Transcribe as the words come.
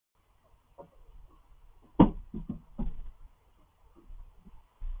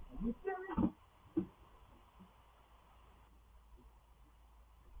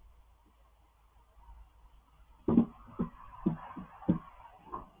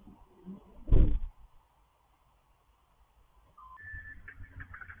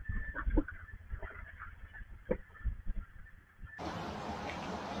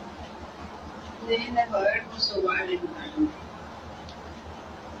they never so violent.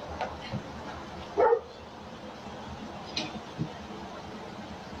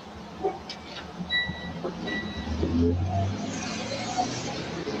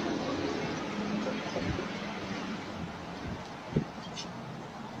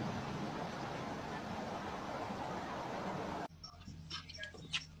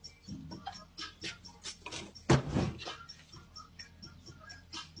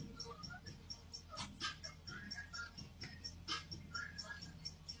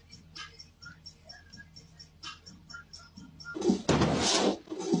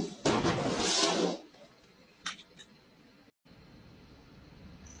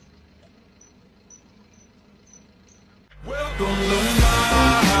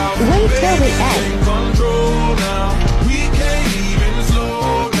 Wait till the end.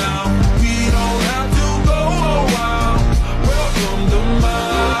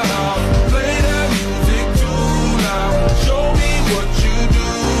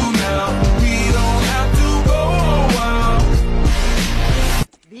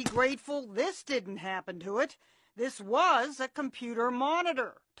 Be grateful this didn't happen to it. This was a computer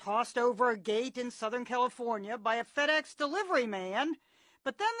monitor tossed over a gate in Southern California by a FedEx delivery man.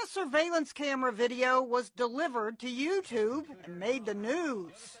 But then the surveillance camera video was delivered to YouTube and made the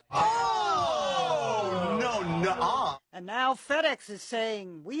news. Oh! No. And now FedEx is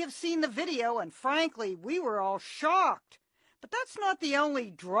saying, we have seen the video and frankly, we were all shocked. But that's not the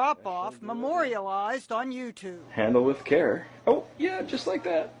only drop-off memorialized on YouTube. Handle with care. Oh, yeah, just like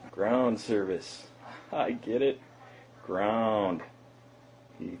that. Ground service. I get it. Ground.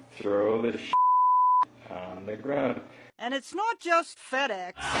 You throw the on the ground. And it's not just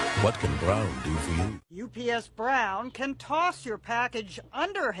FedEx. What can ground do for you? UPS Brown can toss your package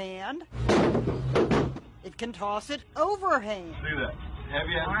underhand. It can toss it overhand. Do that.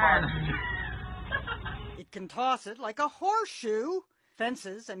 Heavy and hard. It can toss it like a horseshoe.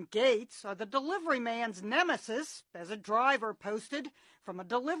 Fences and gates are the delivery man's nemesis. As a driver posted, from a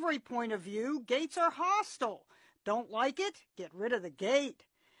delivery point of view, gates are hostile. Don't like it? Get rid of the gate.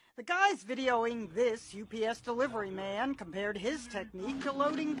 The guys videoing this UPS delivery man compared his technique to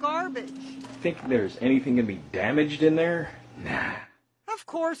loading garbage. Think there's anything gonna be damaged in there? Nah. Of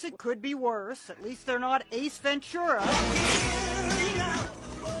course, it could be worse. At least they're not Ace Ventura.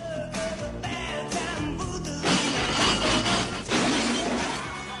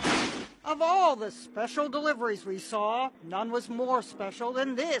 Of all the special deliveries we saw, none was more special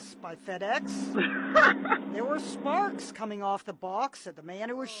than this by FedEx. There were sparks coming off the box at the man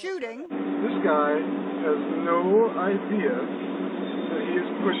who was shooting. This guy has no idea that he is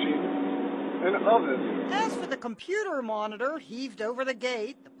pushing an oven. As for the computer monitor heaved over the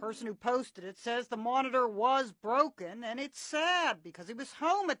gate, the person who posted it says the monitor was broken, and it's sad because he was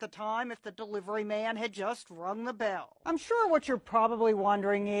home at the time if the delivery man had just rung the bell. I'm sure what you're probably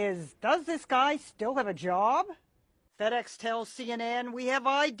wondering is, does this guy still have a job? FedEx tells CNN, we have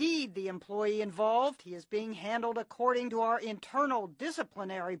ID'd the employee involved. He is being handled according to our internal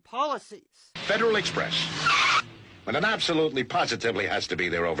disciplinary policies. Federal Express. And it absolutely positively has to be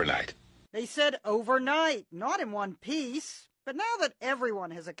there overnight. They said overnight, not in one piece. But now that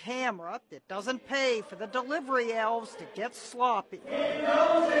everyone has a camera, it doesn't pay for the delivery elves to get sloppy.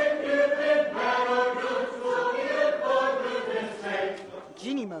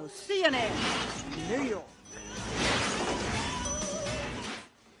 Jeannie Mo, CNN, New York.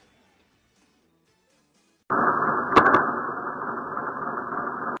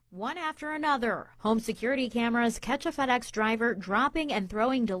 One after another, home security cameras catch a FedEx driver dropping and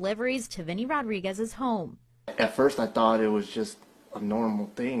throwing deliveries to Vinny Rodriguez's home. At first I thought it was just a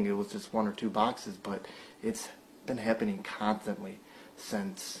normal thing. It was just 1 or 2 boxes, but it's been happening constantly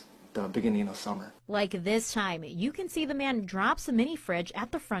since the beginning of summer. Like this time, you can see the man drops a mini fridge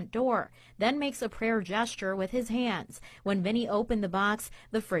at the front door, then makes a prayer gesture with his hands. When Vinny opened the box,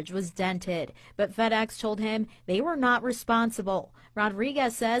 the fridge was dented, but FedEx told him they were not responsible.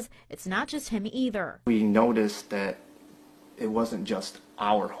 Rodriguez says it's not just him either. We noticed that it wasn't just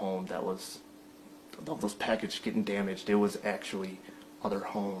our home that was those packages getting damaged. It was actually other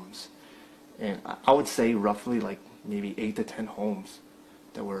homes, and I would say roughly like maybe 8 to 10 homes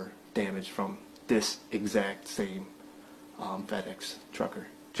that were damaged from this exact same FedEx trucker.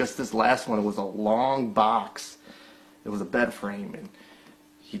 Just this last one, it was a long box. It was a bed frame, and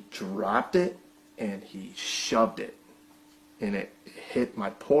he dropped it and he shoved it, and it hit my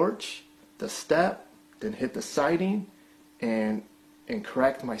porch, the step, then hit the siding, and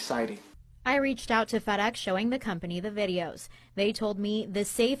cracked my siding. I reached out to FedEx showing the company the videos. They told me the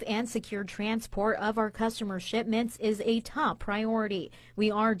safe and secure transport of our customer shipments is a top priority. We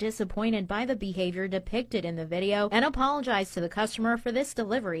are disappointed by the behavior depicted in the video and apologize to the customer for this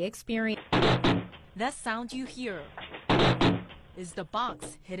delivery experience. That sound you hear is the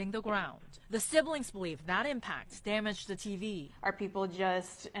box hitting the ground. The siblings believe that impact damaged the TV. Are people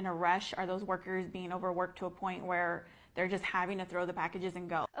just in a rush? Are those workers being overworked to a point where they're just having to throw the packages and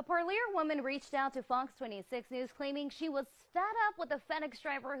go? A Parlier woman reached out to Fox 26 News claiming she was fed up with a FedEx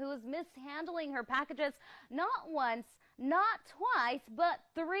driver who was mishandling her packages not once, not twice, but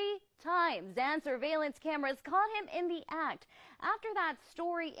 3 times. And surveillance cameras caught him in the act. After that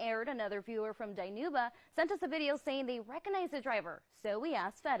story aired, another viewer from Dinuba sent us a video saying they recognized the driver, so we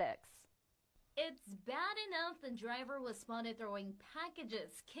asked FedEx. It's bad enough the driver was spotted throwing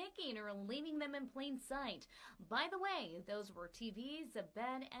packages, kicking, or leaving them in plain sight. By the way, those were TVs, a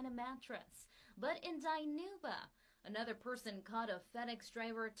bed, and a mattress. But in Dinuba, another person caught a FedEx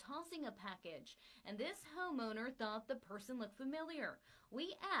driver tossing a package, and this homeowner thought the person looked familiar.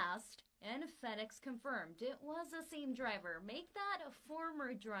 We asked, and FedEx confirmed it was the same driver. Make that a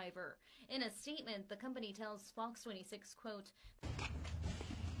former driver. In a statement, the company tells Fox 26, quote,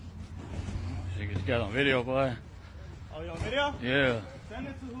 You just got on video, boy. Oh, you on video? Yeah. Send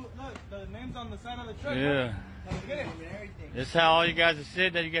it to who? Look, the name's on the side of the truck. Yeah. Let's get it. This is how all you guys are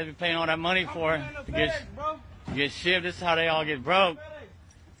sitting that you guys be paying all that money for to get shipped. This is how they all get broke.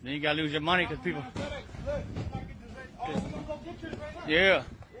 Then you gotta lose your money because people. Yeah.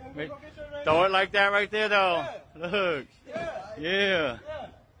 Throw it like that right there, though. Look. Yeah.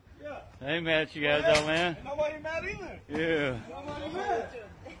 I ain't mad at you guys, though, man. Nobody mad either. Yeah. Nobody mad.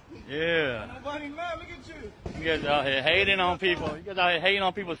 Yeah. Nobody mad. Look at you. You guys out here hating on people. You guys out here hating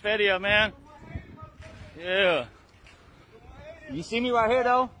on people's video, man. Yeah. You see me right here,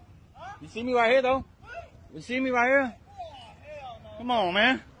 though? You see me right here, though? You see me right here? Come on,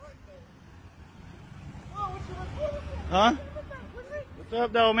 man. Huh? What's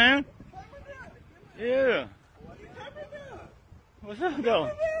up, though, man? Yeah. What's up,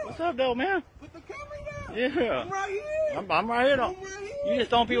 though? What's up, though, man? Yeah. I'm right here. I'm right here, though. You just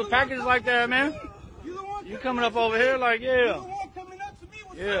throwing people's packages like that, man. You coming up over here like, yeah.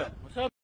 Yeah. What's up?